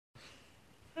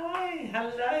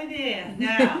Hello there.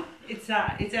 Now, it's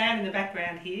Anne in the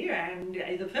background here, and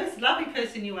the first lovely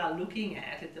person you are looking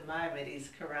at the moment is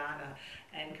Karana.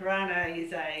 And Karana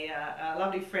is a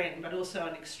lovely friend, but also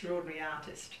an extraordinary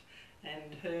artist.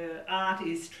 And her art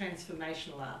is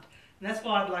transformational art. And that's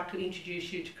why I'd like to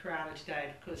introduce you to Karana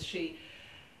today, because this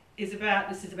is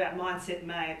about Mindset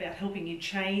May, about helping you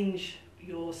change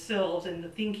yourselves and the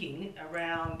thinking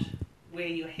around where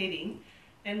you're heading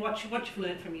and what you've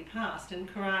learned from your past. And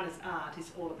Karana's art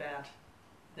is all about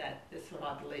that. That's what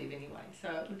I believe anyway.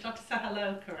 So would you like to say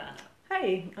hello, Karana?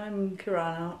 Hey, I'm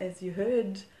Karana, as you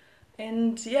heard.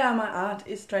 And yeah, my art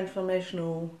is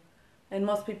transformational. And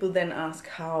most people then ask,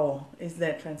 how is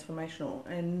that transformational?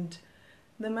 And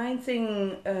the main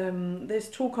thing, there's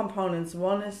two components.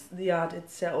 One is the art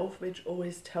itself, which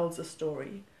always tells a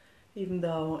story. Even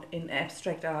though in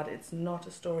abstract art it's not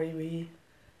a story we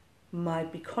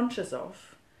might be conscious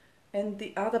of. And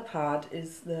the other part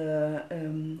is the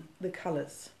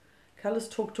colors. Colors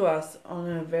talk to us on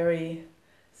a very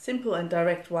simple and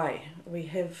direct way. We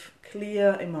have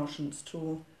clear emotions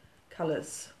to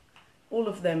colors. All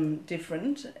of them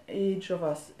different, each of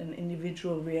us an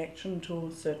individual reaction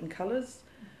to certain colors.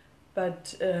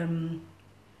 But when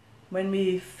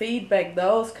we feed back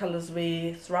those colors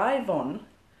we thrive on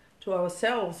to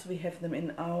ourselves, we have them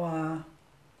in our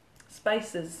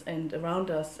spaces and around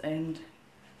us, and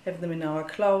have them in our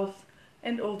clothes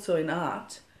and also in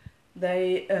art.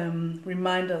 They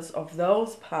remind us of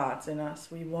those parts in us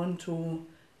we want to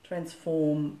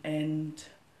transform and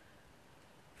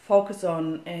focus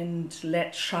on and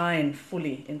let shine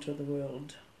fully into the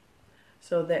world.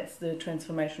 So that's the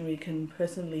transformation we can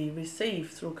personally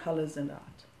receive through colours and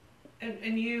art.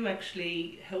 And you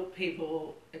actually help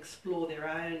people explore their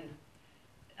own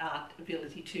art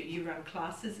ability too. You run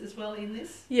classes as well in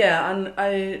this? Yeah, and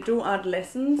I do art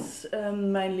lessons,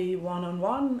 mainly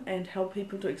one-on-one, and help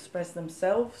people to express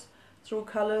themselves through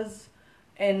colours,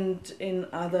 and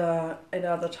at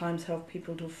other times help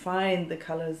people to find the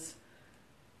colours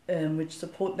which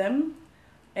support them,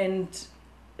 and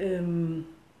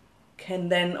can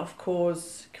then of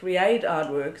course create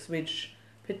artworks which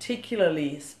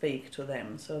particularly speak to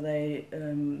them. So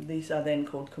these are then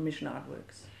called commission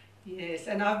artworks. Yes,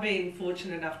 and I've been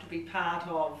fortunate enough to be part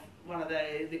of one of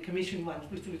the commission ones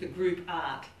with the group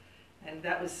art, and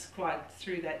that was quite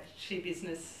through that She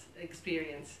Business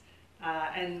experience,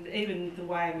 and even the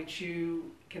way in which you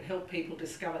can help people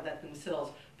discover that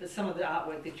themselves. But some of the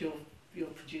artwork that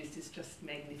you've produced is just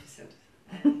magnificent,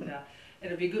 and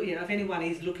it'll be good. If anyone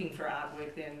is looking for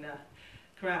artwork, then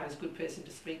Karana is a good person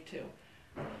to speak to.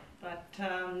 But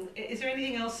is there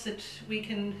anything else that we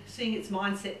can, seeing it's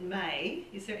Mindset May,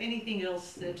 is there anything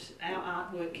else that our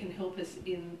artwork can help us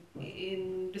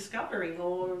in discovering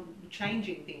or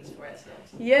changing things for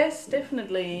ourselves? Yes,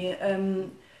 definitely.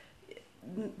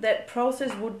 That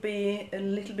process would be a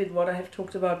little bit what I have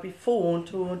talked about before,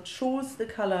 to choose the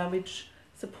color which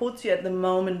supports you at the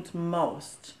moment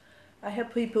most. I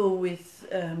help people with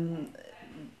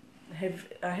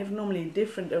I have normally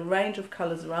a range of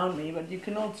colors around me, but you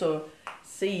can also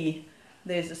see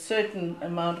there's a certain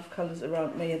amount of colors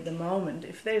around me at the moment.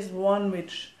 If there's one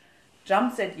which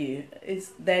jumps at you,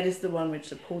 that is the one which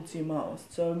supports you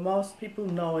most. So most people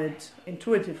know it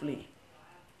intuitively.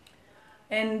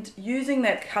 And using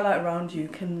that color around you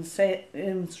can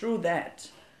through that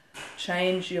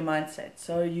change your mindset.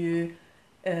 So you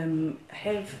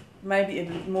have maybe a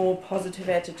bit more positive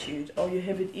attitude, or you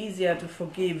have it easier to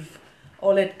forgive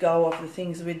or let go of the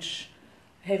things which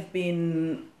have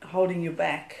been holding you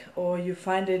back, or you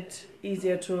find it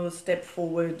easier to step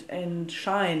forward and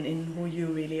shine in who you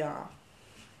really are.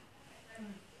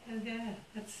 And yeah,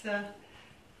 that's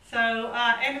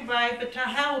anyway. But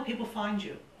how will people find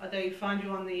you? Are they find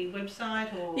you on the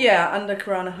website or? Yeah, under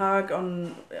Karana Haag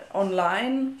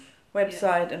online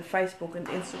website, and Facebook and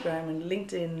Instagram and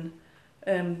LinkedIn.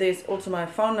 There's also my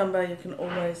phone number. You can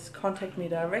always contact me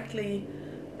directly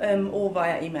or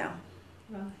via email.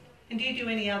 Right. And do you do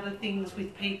any other things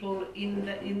with people in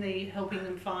the helping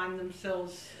them find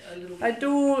themselves a little bit? I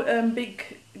do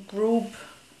big group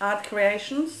art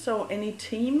creations. So any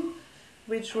team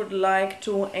which would like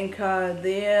to anchor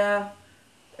their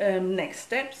next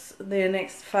steps, their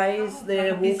next phase,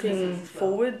 they're walking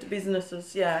forward.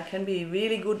 Businesses, yeah, can be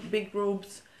really good big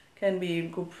groups, can be a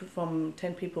group from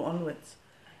 10 people onwards,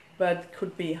 but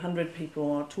could be 100 people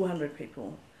or 200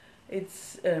 people.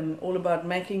 It's all about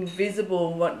making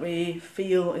visible what we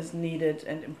feel is needed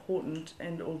and important,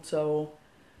 and also,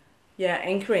 yeah,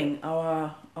 anchoring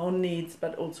our own needs,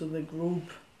 but also the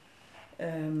group,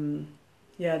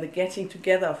 the getting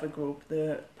together of a group,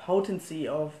 the potency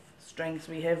of strengths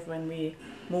we have when we're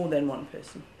more than one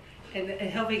person. And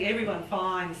helping everyone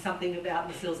find something about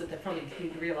themselves that they probably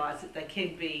didn't realise, that they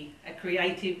can be a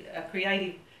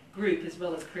creative group as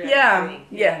well as creative.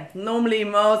 Yeah. Normally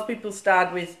most people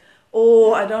start with,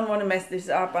 oh, I don't want to mess this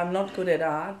up, I'm not good at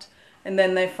art. And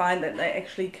then they find that they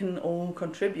actually can all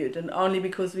contribute. And only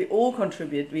because we all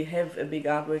contribute, we have a big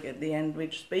artwork at the end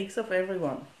which speaks of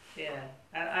everyone. Yeah,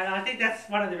 and I think that's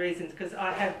one of the reasons, because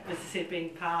I have, as I said, been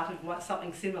part of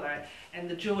something similar, and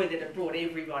the joy that it brought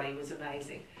everybody was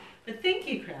amazing. But thank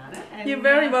you, Kriana. You're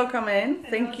very welcome, Anne.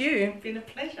 Thank you. It's been a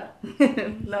pleasure.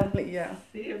 Lovely, yeah.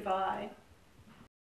 See you, bye.